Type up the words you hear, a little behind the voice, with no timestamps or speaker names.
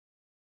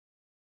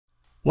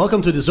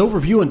Welcome to this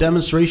overview and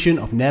demonstration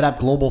of NetApp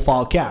Global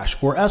File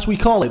Cache, or as we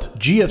call it,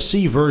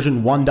 GFC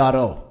version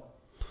 1.0.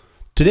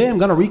 Today I'm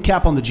going to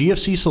recap on the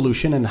GFC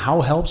solution and how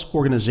it helps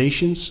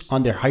organizations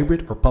on their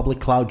hybrid or public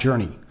cloud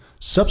journey.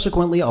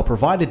 Subsequently, I'll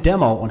provide a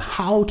demo on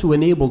how to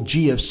enable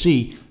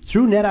GFC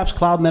through NetApp's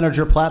Cloud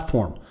Manager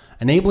platform,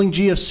 enabling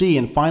GFC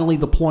and finally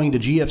deploying the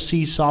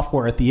GFC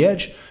software at the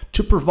edge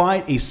to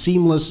provide a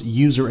seamless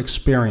user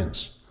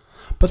experience.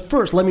 But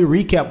first, let me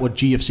recap what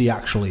GFC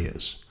actually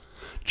is.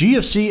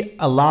 GFC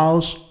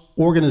allows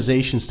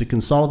organizations to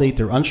consolidate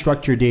their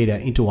unstructured data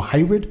into a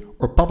hybrid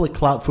or public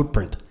cloud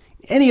footprint,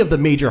 any of the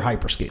major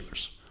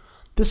hyperscalers.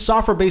 This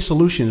software-based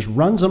solution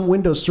runs on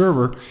Windows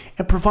Server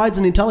and provides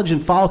an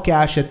intelligent file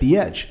cache at the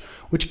edge,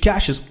 which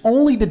caches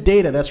only the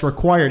data that's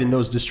required in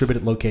those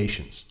distributed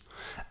locations.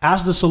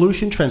 As the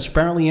solution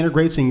transparently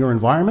integrates in your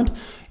environment,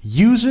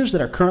 users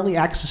that are currently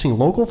accessing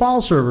local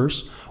file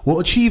servers will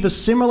achieve a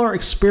similar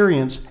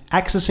experience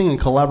accessing and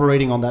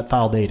collaborating on that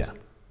file data.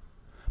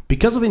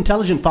 Because of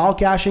intelligent file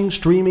caching,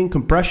 streaming,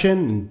 compression,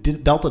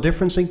 and delta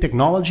differencing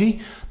technology,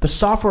 the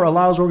software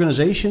allows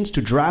organizations to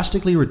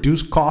drastically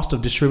reduce cost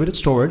of distributed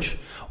storage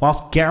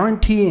whilst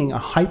guaranteeing a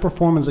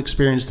high-performance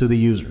experience to the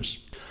users.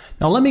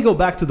 Now let me go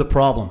back to the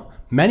problem.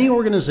 Many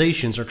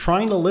organizations are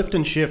trying to lift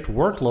and shift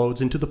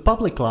workloads into the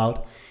public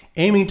cloud,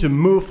 aiming to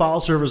move file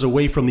servers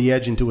away from the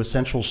edge into a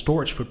central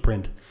storage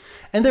footprint.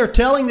 And they're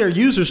telling their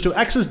users to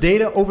access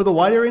data over the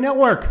wide area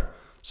network,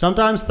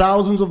 sometimes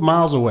thousands of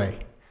miles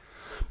away.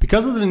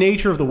 Because of the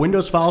nature of the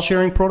Windows File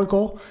Sharing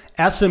Protocol,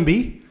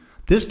 SMB,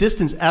 this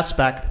distance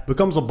aspect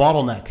becomes a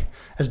bottleneck,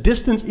 as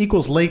distance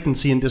equals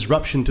latency and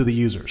disruption to the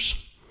users.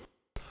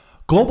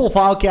 Global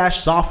File Cache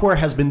software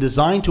has been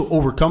designed to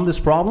overcome this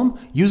problem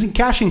using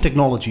caching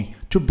technology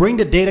to bring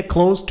the data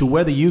close to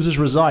where the users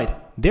reside.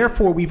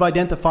 Therefore, we've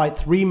identified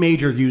three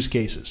major use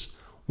cases.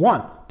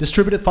 1.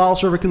 Distributed file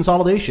server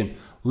consolidation,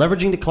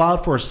 leveraging the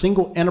cloud for a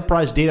single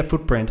enterprise data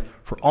footprint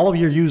for all of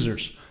your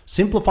users.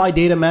 Simplify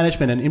data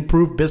management and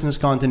improve business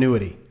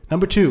continuity.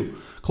 Number 2,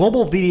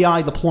 global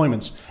VDI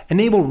deployments.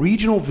 Enable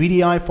regional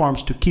VDI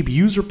farms to keep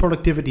user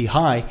productivity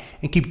high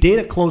and keep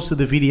data close to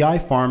the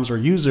VDI farms or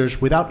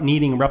users without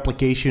needing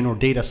replication or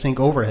data sync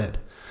overhead.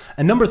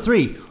 And number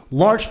 3,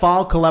 large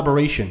file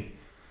collaboration.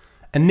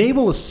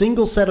 Enable a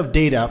single set of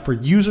data for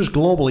users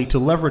globally to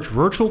leverage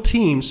virtual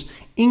teams,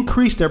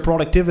 increase their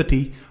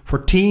productivity for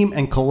team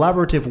and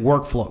collaborative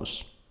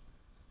workflows.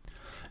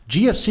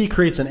 GFC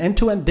creates an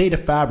end-to-end data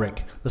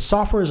fabric. The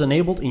software is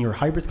enabled in your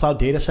hybrid cloud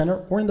data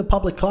center or in the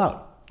public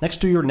cloud, next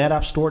to your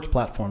NetApp storage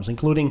platforms,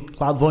 including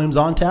Cloud Volumes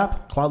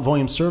ONTAP, Cloud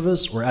Volume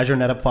Service, or Azure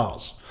NetApp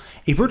Files.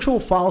 A virtual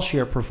file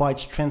share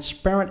provides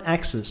transparent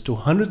access to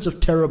hundreds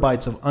of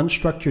terabytes of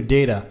unstructured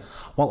data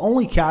while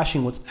only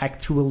caching what's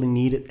actually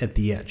needed at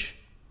the edge.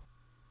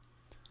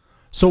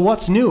 So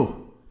what's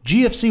new?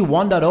 GFC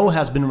 1.0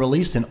 has been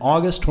released in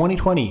August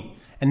 2020.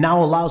 And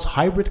now allows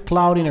hybrid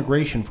cloud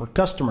integration for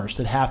customers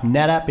that have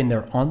NetApp in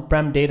their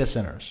on-prem data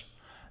centers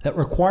that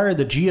require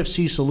the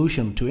GFC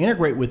solution to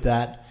integrate with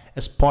that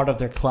as part of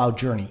their cloud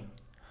journey.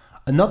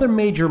 Another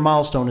major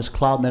milestone is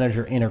Cloud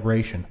Manager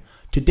integration.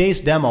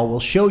 Today's demo will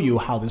show you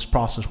how this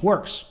process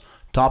works,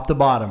 top to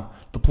bottom,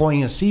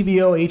 deploying a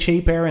CVO HA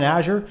pair in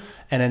Azure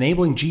and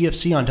enabling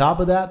GFC on top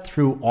of that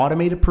through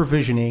automated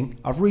provisioning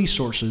of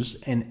resources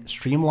and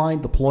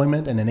streamlined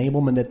deployment and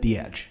enablement at the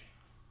edge.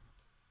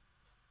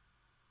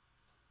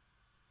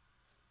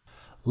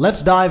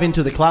 Let's dive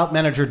into the Cloud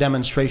Manager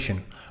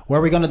demonstration,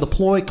 where we're going to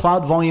deploy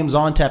Cloud Volumes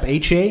ONTAP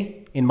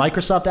HA in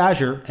Microsoft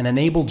Azure and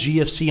enable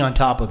GFC on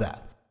top of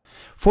that.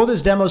 For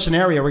this demo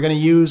scenario, we're going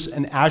to use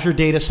an Azure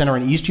data center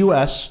in East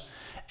US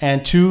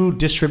and 2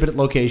 distributed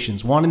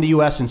locations, one in the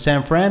US in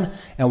San Fran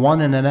and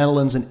one in the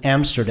Netherlands in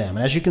Amsterdam.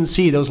 And as you can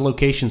see, those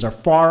locations are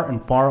far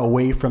and far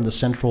away from the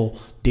central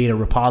data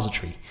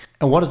repository.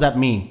 And what does that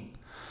mean?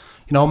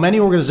 You know, many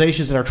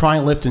organizations that are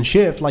trying lift and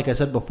shift, like I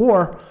said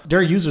before,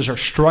 their users are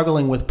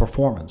struggling with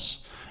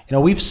performance. You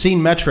know, we've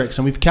seen metrics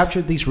and we've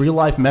captured these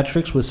real-life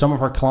metrics with some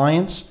of our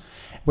clients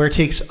where it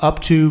takes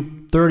up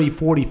to 30,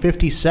 40,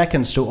 50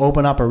 seconds to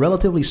open up a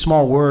relatively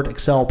small Word,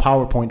 Excel,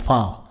 PowerPoint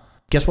file.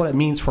 Guess what it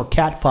means for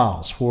CAD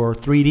files, for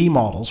 3D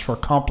models, for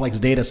complex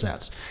data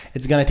sets?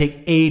 It's going to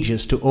take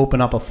ages to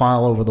open up a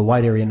file over the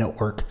wide area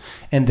network.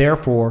 And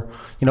therefore,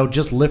 you know,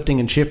 just lifting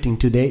and shifting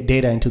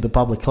data into the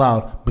public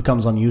cloud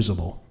becomes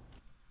unusable.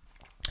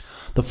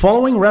 The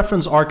following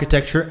reference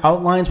architecture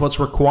outlines what's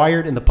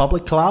required in the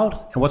public cloud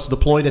and what's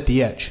deployed at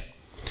the edge.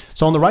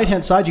 So on the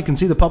right-hand side, you can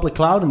see the public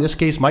cloud, in this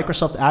case,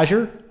 Microsoft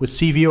Azure with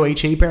CVO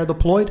HA pair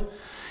deployed.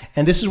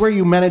 And this is where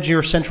you manage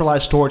your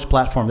centralized storage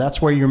platform.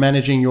 That's where you're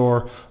managing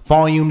your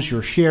volumes,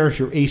 your shares,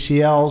 your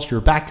ACLs, your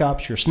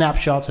backups, your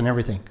snapshots, and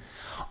everything.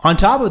 On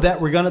top of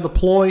that, we're going to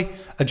deploy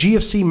a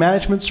GFC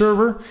management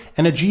server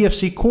and a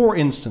GFC core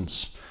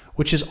instance,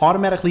 which is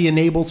automatically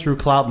enabled through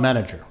Cloud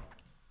Manager.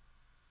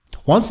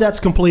 Once that's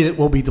completed,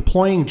 we'll be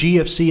deploying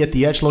GFC at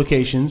the edge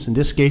locations, in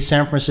this case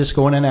San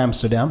Francisco and in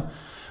Amsterdam,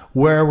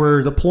 where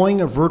we're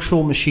deploying a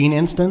virtual machine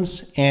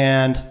instance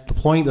and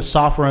deploying the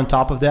software on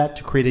top of that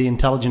to create an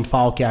intelligent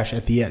file cache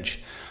at the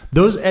edge.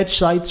 Those edge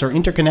sites are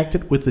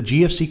interconnected with the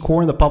GFC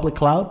core in the public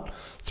cloud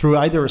through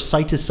either a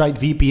site-to-site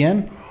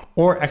VPN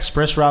or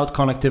express route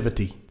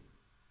connectivity.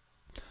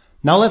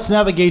 Now let's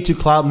navigate to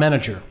Cloud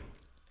Manager.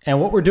 And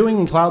what we're doing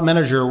in Cloud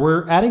Manager,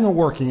 we're adding a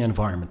working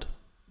environment.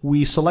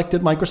 We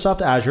selected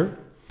Microsoft Azure,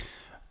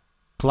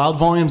 Cloud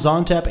Volumes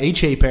ONTAP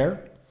HA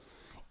pair,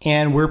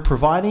 and we're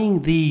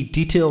providing the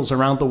details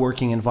around the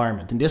working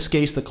environment. In this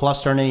case, the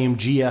cluster name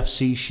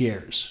GFC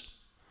shares.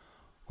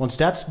 Once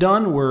that's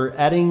done, we're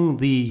adding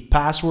the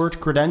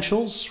password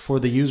credentials for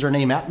the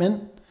username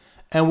admin,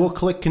 and we'll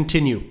click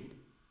Continue.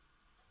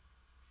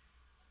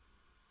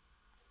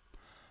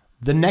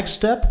 The next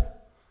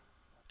step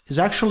is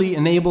actually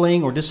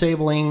enabling or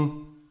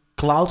disabling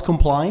cloud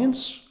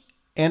compliance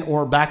and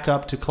or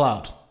backup to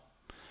cloud,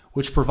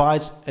 which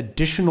provides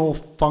additional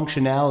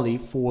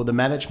functionality for the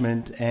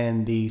management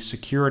and the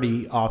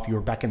security of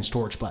your backend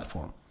storage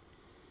platform.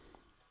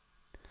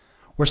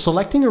 We're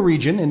selecting a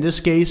region, in this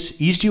case,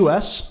 East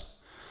US.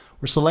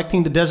 We're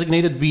selecting the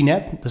designated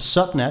VNet, the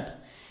subnet,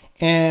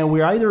 and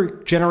we're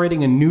either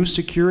generating a new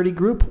security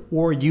group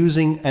or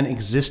using an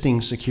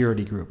existing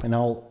security group. And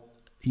I'll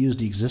use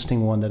the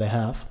existing one that I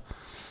have.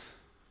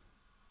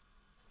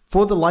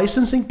 For the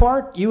licensing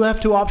part, you have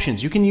two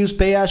options. You can use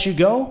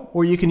pay-as-you-go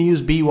or you can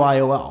use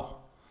BYOL.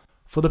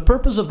 For the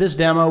purpose of this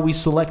demo, we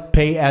select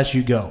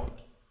pay-as-you-go.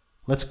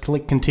 Let's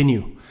click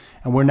Continue.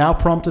 And we're now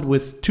prompted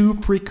with two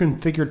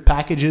pre-configured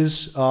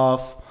packages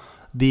of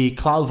the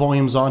Cloud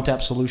Volumes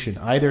ONTAP solution,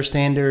 either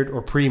standard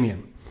or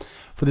premium.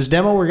 For this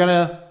demo, we're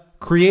going to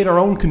create our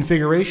own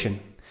configuration.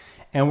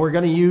 And we're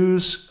going to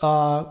use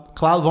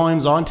Cloud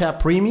Volumes ONTAP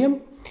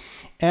Premium.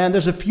 And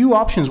there's a few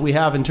options we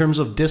have in terms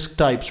of disk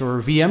types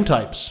or VM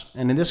types.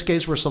 And in this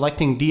case, we're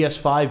selecting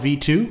DS5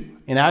 V2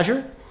 in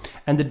Azure.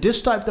 And the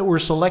disk type that we're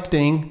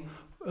selecting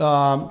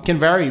can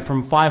vary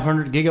from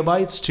 500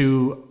 gigabytes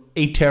to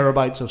 8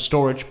 terabytes of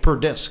storage per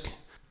disk.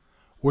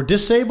 We're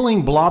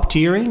disabling blob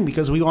tiering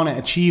because we want to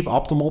achieve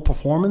optimal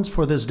performance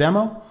for this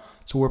demo.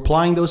 So we're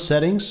applying those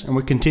settings and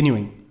we're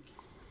continuing.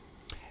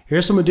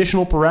 Here's some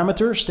additional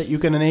parameters that you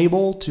can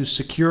enable to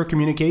secure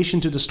communication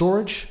to the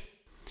storage.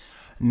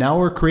 Now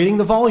we're creating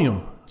the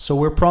volume. So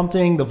we're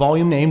prompting the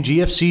volume name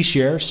GFC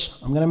shares.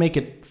 I'm going to make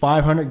it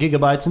 500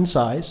 gigabytes in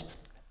size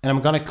and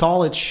I'm going to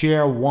call it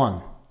share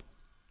 1.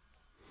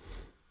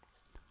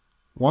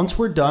 Once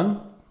we're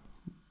done,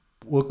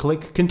 we'll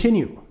click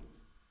Continue.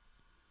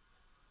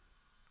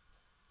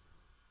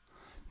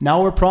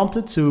 Now we're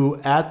prompted to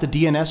add the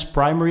DNS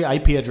primary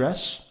IP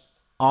address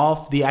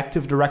of the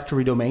Active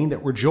Directory domain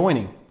that we're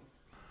joining.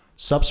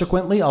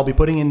 Subsequently, I'll be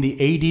putting in the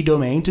AD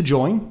domain to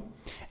join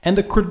and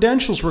the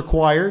credentials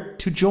required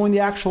to join the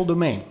actual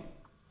domain.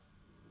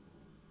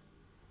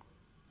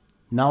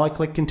 Now I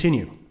click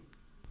Continue.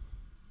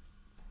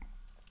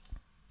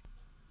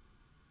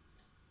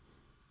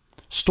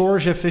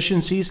 Storage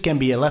efficiencies can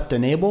be left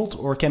enabled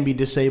or can be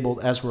disabled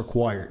as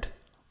required.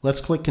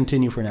 Let's click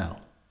Continue for now.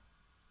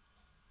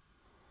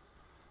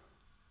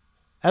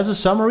 As a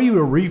summary,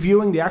 we're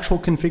reviewing the actual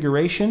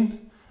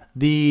configuration,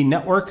 the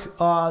network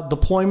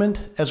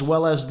deployment, as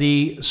well as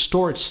the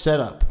storage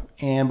setup.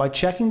 And by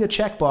checking the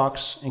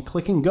checkbox and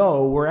clicking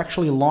Go, we're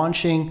actually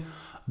launching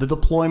the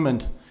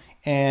deployment,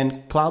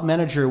 and Cloud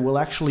Manager will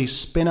actually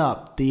spin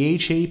up the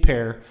HA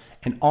pair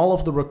and all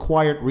of the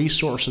required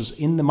resources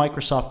in the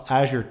Microsoft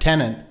Azure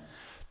tenant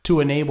to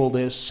enable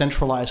this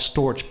centralized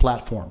storage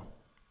platform.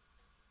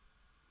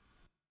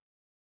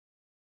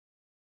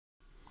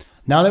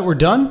 Now that we're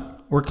done,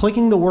 we're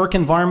clicking the work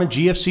environment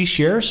GFC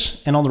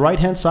shares, and on the right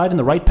hand side in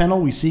the right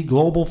panel we see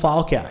global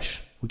file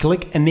cache. We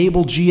click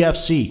Enable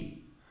GFC.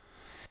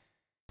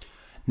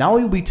 Now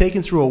we will be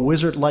taken through a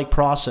wizard-like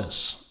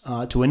process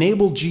to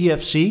enable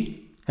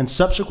GFC and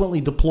subsequently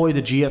deploy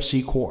the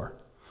GFC core.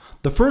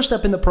 The first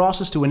step in the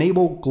process to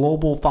enable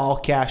global file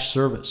cache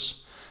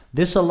service.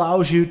 This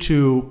allows you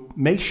to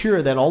make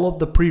sure that all of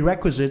the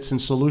prerequisites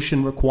and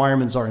solution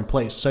requirements are in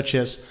place, such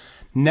as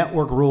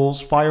network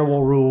rules,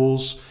 firewall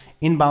rules,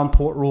 inbound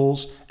port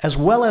rules, as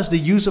well as the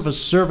use of a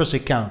service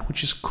account,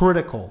 which is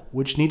critical,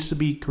 which needs to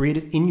be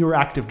created in your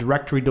Active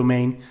Directory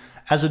domain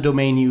as a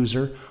domain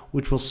user,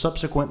 which will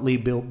subsequently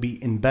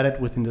be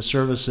embedded within the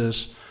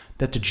services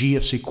that the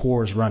GFC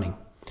core is running.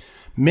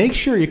 Make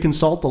sure you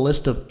consult the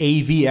list of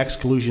AV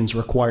exclusions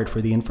required for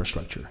the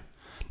infrastructure.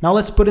 Now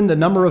let's put in the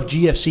number of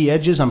GFC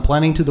edges I'm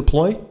planning to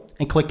deploy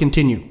and click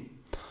Continue.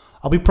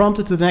 I'll be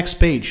prompted to the next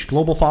page,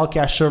 Global File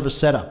Cache Service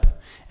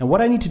Setup. And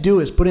what I need to do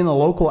is put in the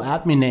local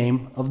admin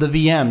name of the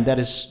VM that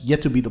is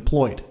yet to be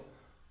deployed.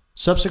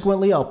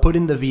 Subsequently, I'll put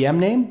in the VM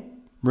name.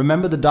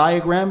 Remember the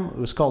diagram? It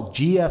was called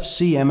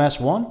GFC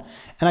MS1,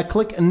 and I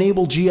click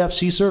Enable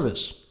GFC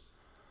Service.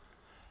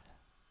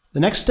 The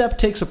next step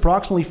takes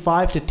approximately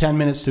 5 to 10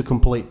 minutes to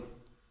complete,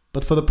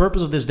 but for the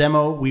purpose of this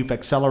demo, we've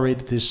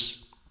accelerated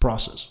this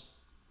process.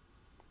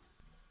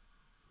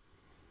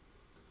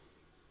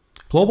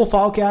 Global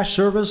File Cache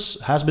Service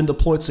has been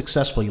deployed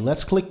successfully.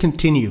 Let's click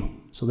Continue.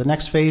 So the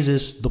next phase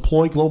is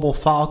Deploy Global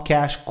File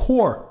Cache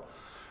Core,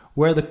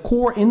 where the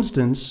core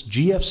instance,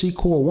 GFC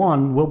Core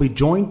 1, will be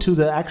joined to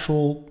the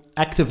actual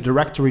Active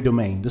Directory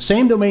domain, the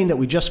same domain that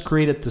we just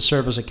created the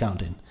service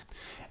account in.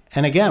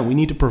 And again, we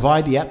need to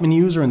provide the admin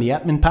user and the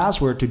admin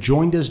password to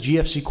join this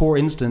GFC core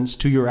instance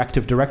to your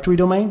Active Directory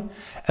domain,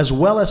 as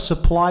well as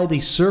supply the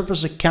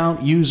service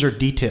account user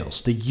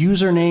details, the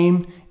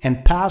username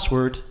and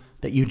password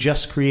that you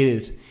just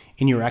created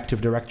in your Active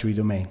Directory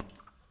domain.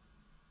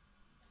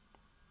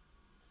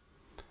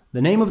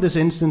 The name of this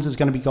instance is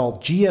going to be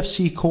called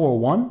GFC Core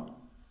 1,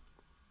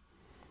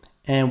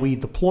 and we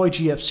deploy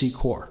GFC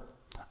Core.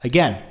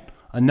 Again,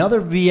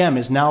 another VM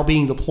is now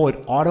being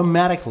deployed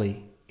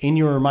automatically in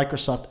your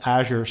Microsoft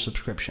Azure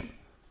subscription.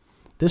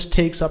 This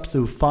takes up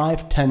to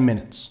 5-10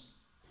 minutes.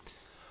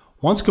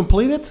 Once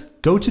completed,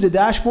 go to the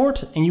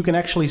dashboard and you can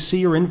actually see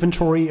your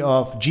inventory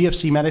of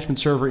GFC Management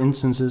Server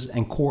instances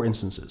and core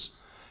instances.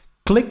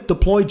 Click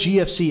Deploy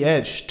GFC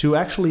Edge to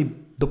actually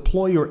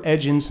deploy your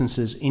Edge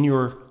instances in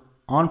your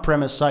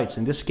on-premise sites,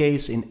 in this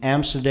case in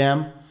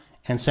Amsterdam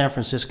and San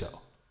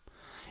Francisco.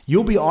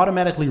 You'll be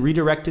automatically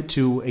redirected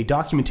to a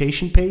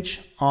documentation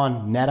page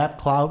on NetApp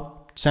Cloud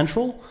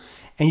Central,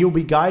 and you'll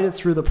be guided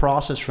through the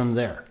process from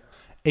there.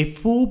 A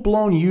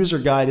full-blown user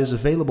guide is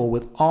available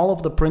with all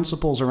of the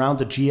principles around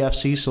the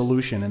GFC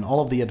solution and all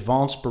of the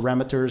advanced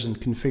parameters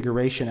and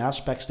configuration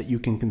aspects that you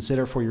can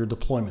consider for your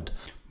deployment.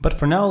 But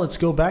for now, let's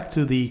go back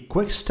to the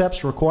quick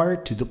steps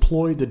required to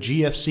deploy the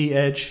GFC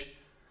Edge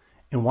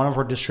in one of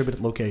our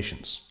distributed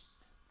locations.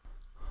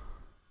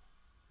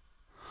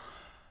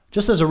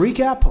 Just as a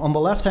recap, on the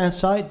left-hand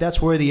side,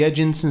 that's where the Edge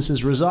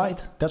instances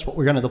reside. That's what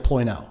we're going to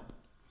deploy now.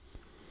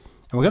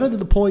 And we're going to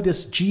deploy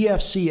this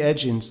GFC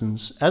Edge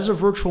instance as a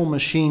virtual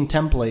machine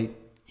template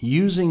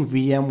using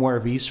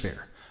VMware vSphere.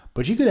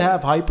 But you could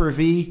have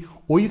Hyper-V,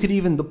 or you could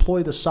even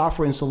deploy the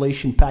software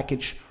installation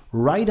package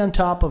right on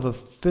top of a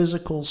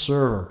physical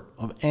server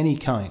of any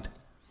kind,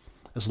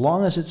 as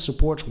long as it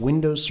supports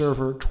Windows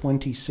Server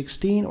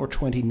 2016 or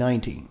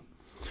 2019.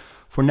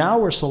 For now,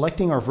 we're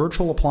selecting our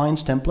virtual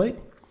appliance template,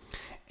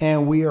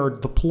 and we are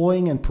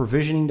deploying and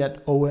provisioning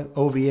that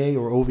OVA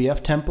or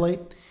OVF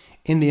template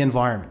in the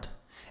environment.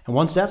 And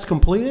once that's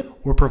completed,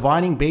 we're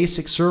providing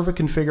basic server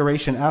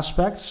configuration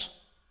aspects,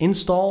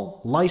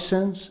 install,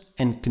 license,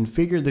 and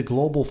configure the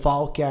global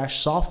file cache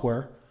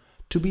software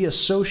to be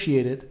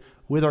associated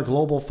with our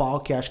global file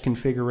cache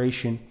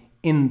configuration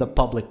in the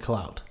public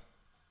cloud.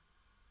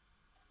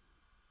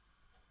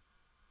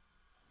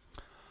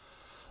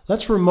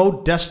 Let's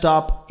remote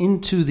desktop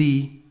into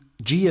the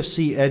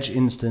GFC Edge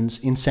instance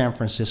in San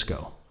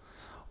Francisco.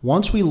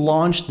 Once we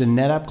launch the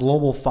NetApp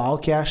Global File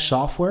Cache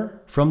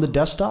software from the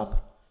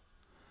desktop,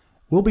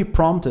 we'll be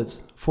prompted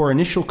for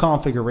initial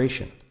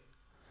configuration.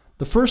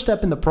 The first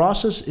step in the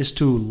process is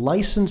to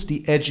license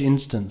the Edge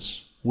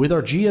instance with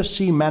our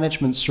GFC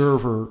Management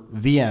Server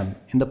VM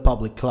in the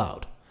public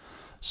cloud.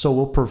 So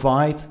we'll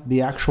provide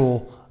the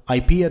actual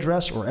IP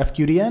address or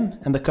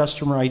FQDN and the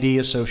customer ID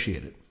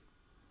associated.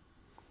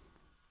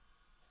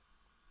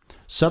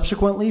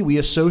 Subsequently, we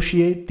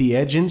associate the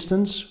Edge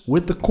instance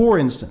with the core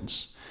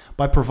instance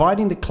by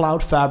providing the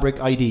Cloud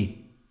Fabric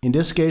ID. In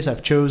this case,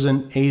 I've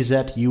chosen AZ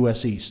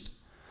US East.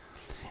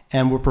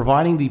 And we're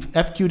providing the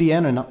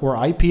FQDN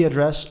or IP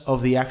address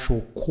of the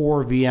actual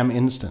core VM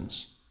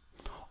instance.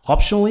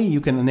 Optionally, you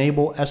can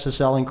enable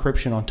SSL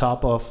encryption on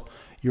top of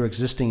your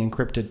existing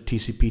encrypted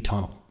TCP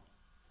tunnel.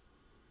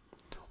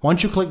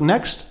 Once you click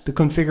Next, the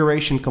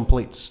configuration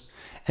completes,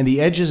 and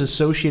the Edge is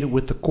associated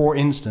with the core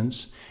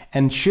instance,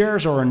 and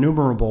shares are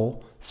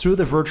enumerable through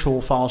the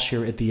virtual file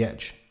share at the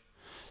Edge.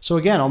 So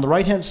again, on the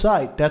right-hand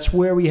side, that's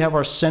where we have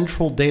our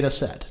central data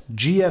set,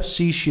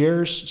 GFC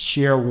shares,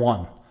 share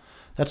 1.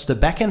 That's the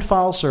backend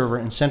file server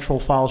and central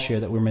file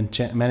share that we're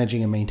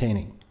managing and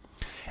maintaining.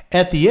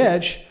 At the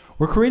Edge,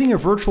 we're creating a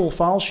virtual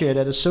file share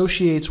that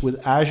associates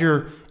with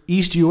Azure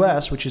East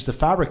US, which is the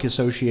Fabric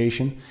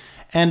Association,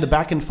 and the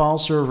backend file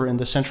server and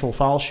the central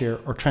file share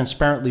are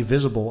transparently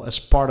visible as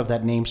part of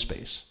that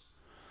namespace.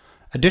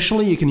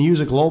 Additionally, you can use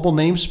a global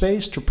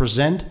namespace to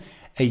present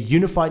a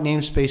unified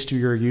namespace to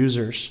your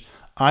users,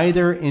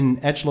 either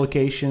in Edge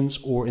locations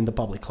or in the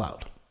public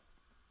cloud.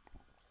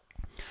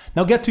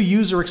 Now get to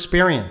user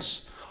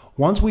experience.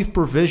 Once we've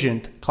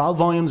provisioned Cloud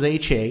Volumes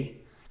HA,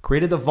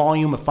 created a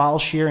volume, a file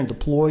share, and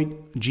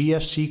deployed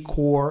GFC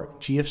Core,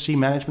 GFC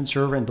Management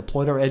Server, and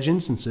deployed our Edge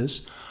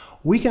instances,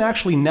 we can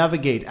actually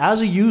navigate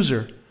as a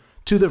user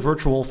to the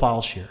virtual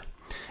file share.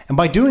 And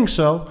by doing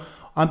so,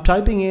 I'm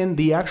typing in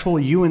the actual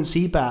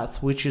UNC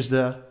path, which is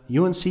the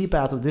UNC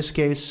path of this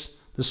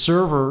case, the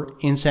server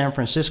in San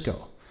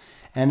Francisco.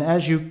 And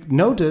as you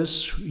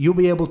notice, you'll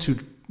be able to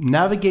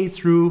navigate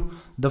through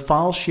the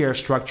file share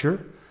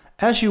structure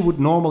as you would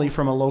normally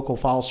from a local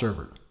file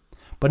server.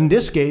 But in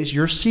this case,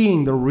 you're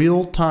seeing the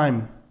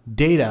real-time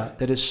data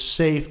that is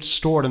saved,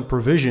 stored, and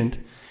provisioned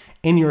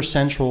in your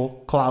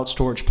central cloud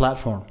storage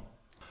platform.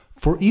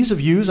 For ease of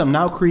use, I'm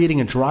now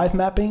creating a drive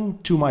mapping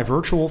to my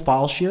virtual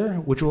file share,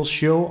 which will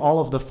show all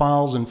of the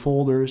files and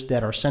folders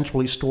that are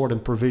centrally stored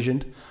and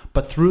provisioned,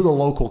 but through the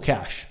local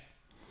cache.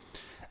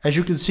 As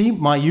you can see,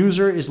 my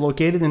user is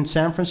located in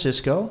San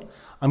Francisco.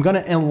 I'm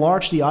going to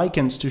enlarge the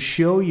icons to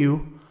show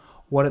you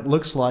what it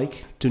looks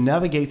like to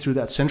navigate through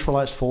that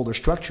centralized folder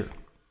structure.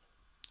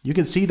 You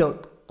can see the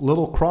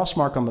little cross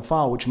mark on the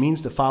file, which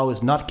means the file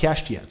is not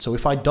cached yet. So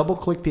if I double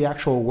click the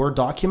actual Word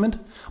document,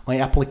 my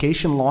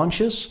application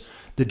launches,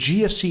 the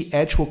GFC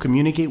Edge will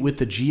communicate with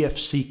the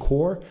GFC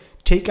core,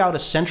 take out a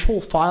central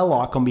file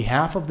lock on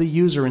behalf of the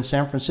user in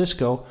San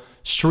Francisco,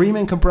 stream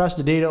and compress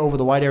the data over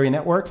the wide area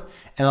network,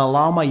 and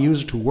allow my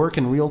user to work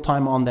in real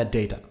time on that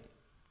data.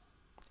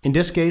 In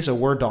this case, a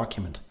Word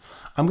document.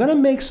 I'm going to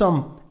make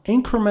some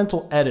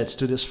incremental edits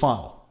to this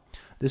file.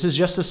 This is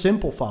just a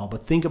simple file,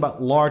 but think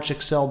about large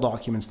Excel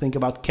documents, think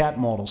about CAD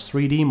models,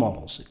 3D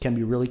models. It can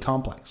be really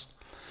complex.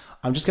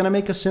 I'm just going to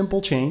make a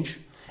simple change,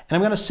 and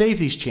I'm going to save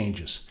these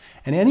changes.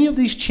 And any of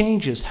these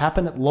changes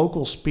happen at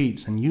local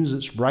speeds and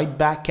uses write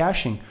back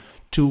caching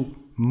to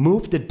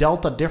move the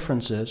delta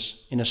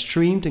differences in a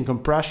streamed and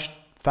compressed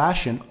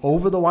fashion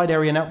over the wide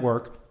area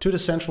network to the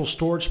central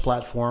storage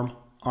platform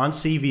on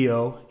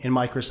CVO in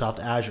Microsoft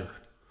Azure.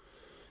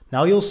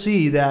 Now you'll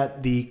see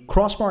that the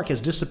crossmark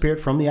has disappeared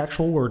from the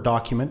actual Word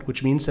document,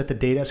 which means that the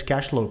data is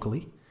cached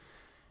locally.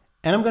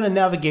 And I'm going to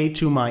navigate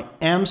to my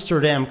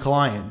Amsterdam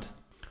client,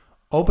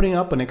 opening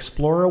up an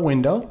Explorer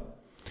window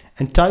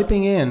and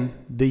typing in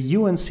the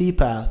UNC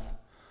path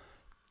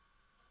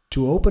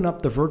to open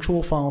up the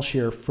virtual file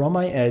share from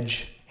my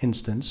Edge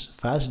instance,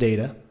 fast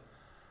data,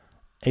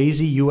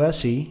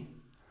 AZUSE,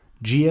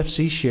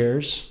 GFC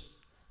shares,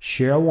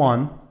 share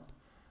 1,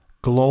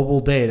 global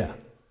data.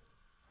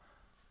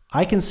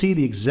 I can see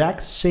the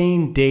exact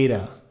same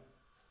data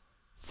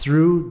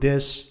through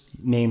this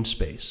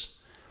namespace.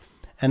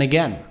 And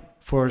again,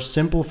 for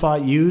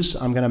simplified use,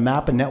 I'm going to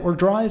map a network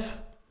drive.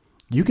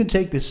 You can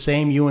take this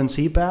same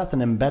UNC path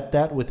and embed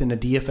that within a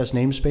DFS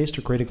namespace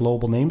to create a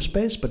global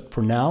namespace. But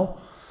for now,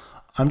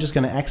 I'm just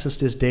going to access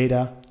this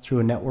data through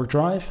a network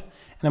drive.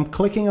 And I'm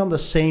clicking on the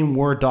same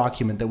Word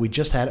document that we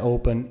just had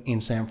open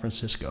in San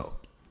Francisco.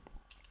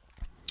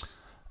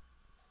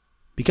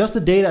 Because the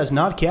data is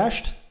not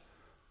cached,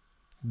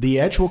 the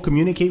Edge will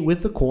communicate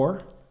with the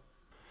core,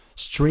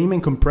 stream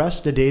and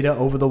compress the data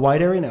over the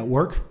wide area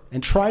network,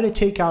 and try to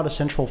take out a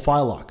central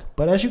file lock.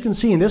 But as you can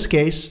see in this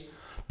case,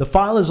 the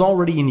file is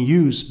already in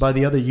use by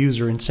the other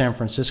user in San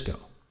Francisco.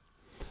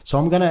 So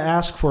I'm going to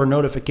ask for a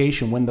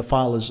notification when the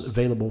file is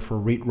available for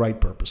read-write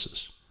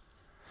purposes.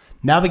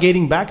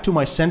 Navigating back to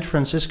my San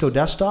Francisco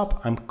desktop,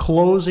 I'm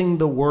closing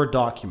the Word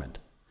document.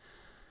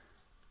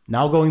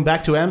 Now going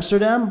back to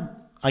Amsterdam,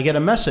 I get a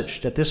message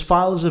that this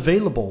file is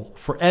available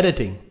for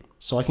editing.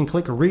 So I can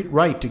click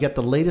read-write to get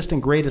the latest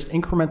and greatest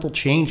incremental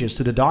changes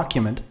to the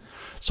document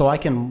so I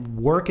can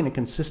work in a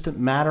consistent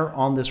manner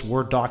on this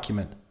Word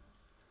document.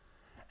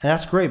 And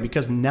that's great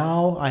because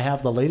now I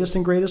have the latest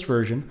and greatest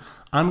version.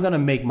 I'm going to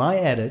make my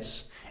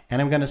edits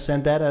and I'm going to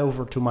send that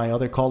over to my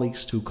other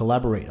colleagues to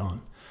collaborate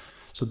on.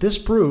 So this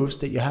proves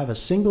that you have a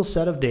single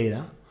set of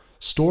data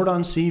stored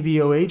on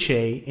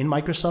CVOHA in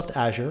Microsoft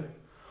Azure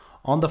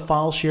on the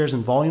file shares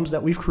and volumes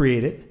that we've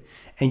created,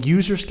 and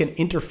users can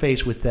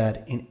interface with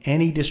that in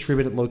any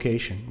distributed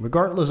location,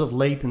 regardless of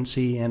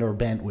latency and or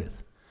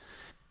bandwidth.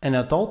 And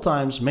at all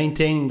times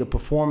maintaining the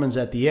performance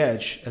at the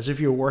edge as if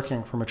you're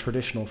working from a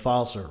traditional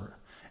file server.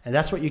 And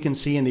that's what you can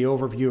see in the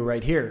overview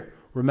right here.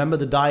 Remember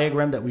the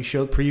diagram that we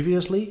showed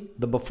previously,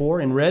 the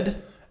before in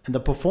red, and the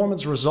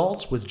performance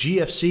results with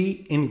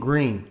GFC in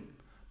green,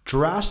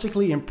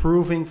 drastically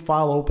improving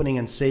file opening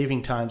and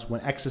saving times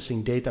when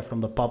accessing data from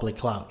the public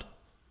cloud.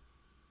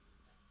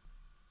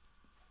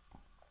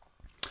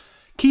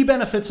 Key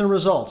benefits and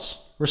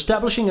results. We're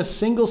establishing a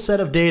single set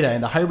of data in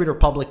the hybrid or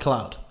public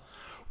cloud.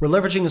 We're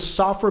leveraging a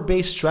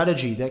software-based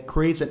strategy that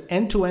creates an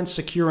end-to-end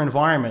secure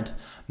environment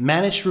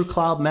managed through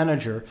Cloud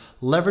Manager,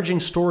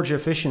 leveraging storage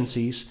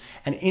efficiencies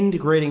and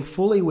integrating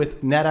fully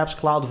with NetApp's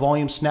Cloud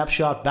Volume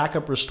Snapshot,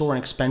 Backup, Restore,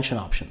 and Expansion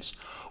options.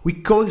 We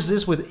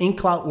coexist with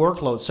in-cloud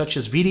workloads such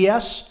as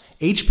VDS,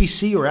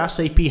 HPC, or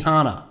SAP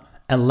HANA.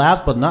 And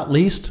last but not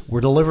least, we're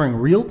delivering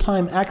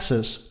real-time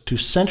access to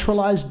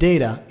centralized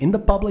data in the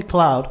public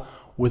cloud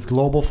with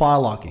global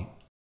file locking.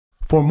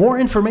 For more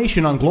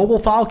information on global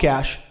file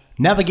cache,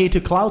 navigate to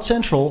Cloud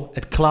Central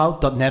at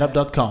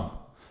cloud.netapp.com.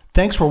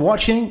 Thanks for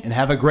watching and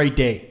have a great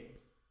day.